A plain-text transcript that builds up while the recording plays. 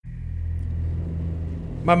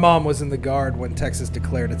My mom was in the Guard when Texas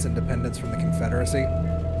declared its independence from the Confederacy.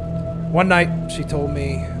 One night, she told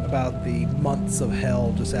me about the months of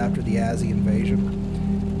hell just after the Yazzie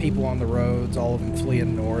invasion. People on the roads, all of them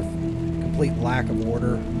fleeing north, complete lack of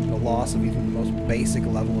order, the loss of even the most basic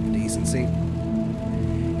level of decency.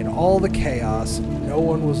 In all the chaos, no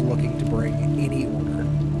one was looking to bring any order.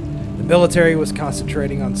 The military was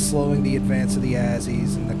concentrating on slowing the advance of the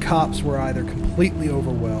Yazzies, and the cops were either completely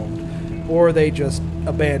overwhelmed, or they just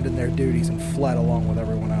abandoned their duties and fled along with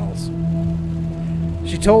everyone else.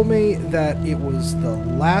 She told me that it was the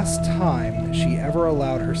last time she ever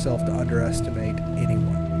allowed herself to underestimate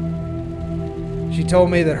anyone. She told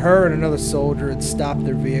me that her and another soldier had stopped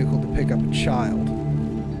their vehicle to pick up a child.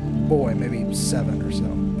 Boy, maybe 7 or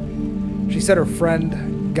so. She said her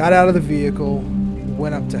friend got out of the vehicle,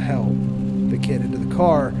 went up to help the kid into the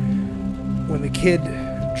car. When the kid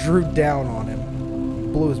drew down on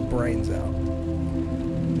him, blew his brains out.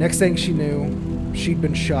 Next thing she knew, she'd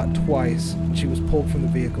been shot twice, and she was pulled from the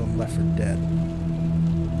vehicle and left for dead.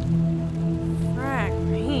 Frag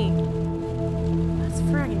me. That's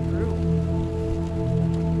fragging brutal.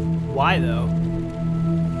 Why, though?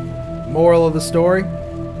 Moral of the story?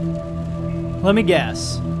 Let me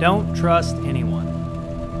guess. Don't trust anyone.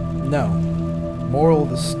 No. Moral of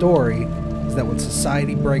the story is that when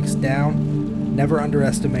society breaks down, never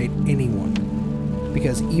underestimate anyone.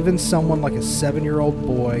 Because even someone like a 7-year-old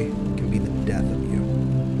boy can be the death of you.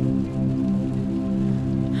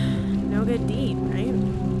 No good deed, right?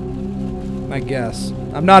 I guess.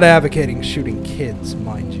 I'm not advocating shooting kids,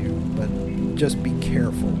 mind you, but just be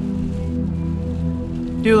careful.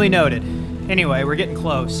 Duly noted. Anyway, we're getting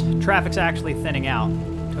close. Traffic's actually thinning out.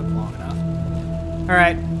 Took long enough.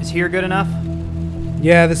 Alright, is here good enough?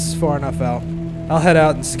 Yeah, this is far enough out. I'll head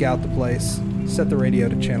out and scout the place. Set the radio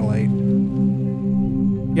to channel 8.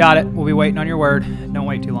 Got it. We'll be waiting on your word. Don't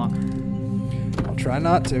wait too long. I'll try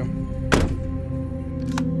not to.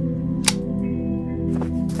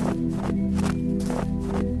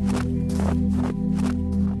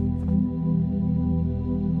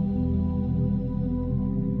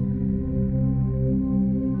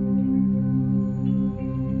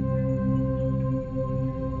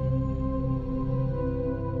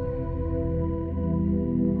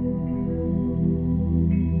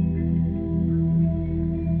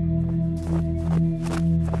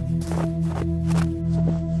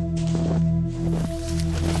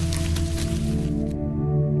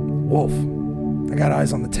 Wolf, I got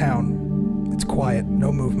eyes on the town. It's quiet,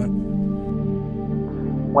 no movement.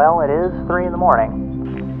 Well, it is 3 in the morning.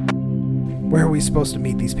 Where are we supposed to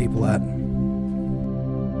meet these people at?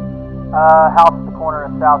 House at the corner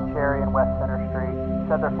of South Cherry and West Center Street.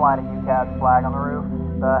 Said they're flying a UCAS flag on the roof.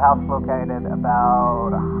 The house is located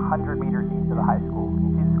about 100 meters east of the high school. Can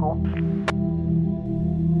you see the school?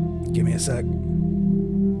 Give me a sec.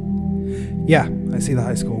 Yeah, I see the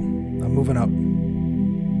high school. I'm moving up.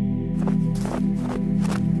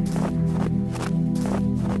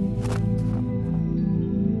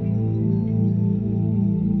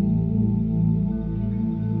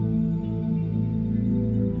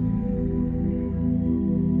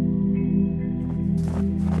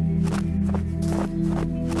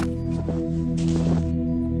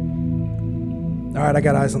 Alright, I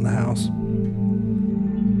got eyes on the house.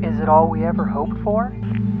 Is it all we ever hoped for?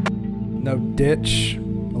 No ditch,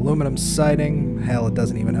 aluminum siding, hell, it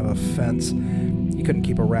doesn't even have a fence. You couldn't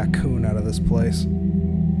keep a raccoon out of this place.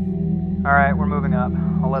 Alright, we're moving up.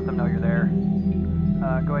 I'll let them know you're there.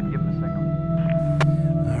 Go ahead and give them a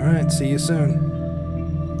signal. Alright, see you soon.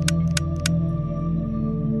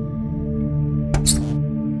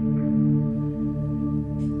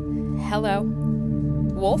 Hello.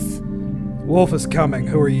 Wolf? Wolf is coming.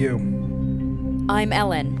 Who are you? I'm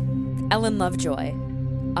Ellen. Ellen Lovejoy.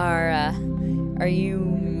 Are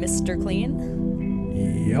you Mr. Clean?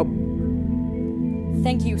 Yep.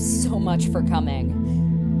 Thank you so much for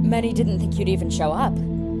coming. Many didn't think you'd even show up.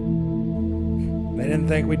 They didn't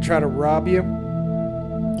think we'd try to rob you?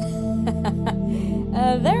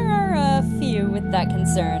 There are a few with that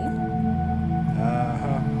concern.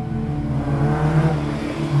 Uh-huh.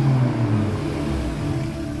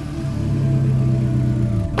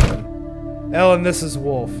 Ellen, this is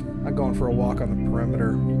Wolf. I'm going for a walk on the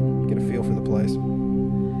perimeter. Get a feel for the place.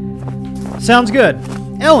 Sounds good.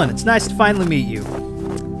 Ellen, it's nice to finally meet you.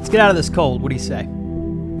 Let's get out of this cold. What do you say?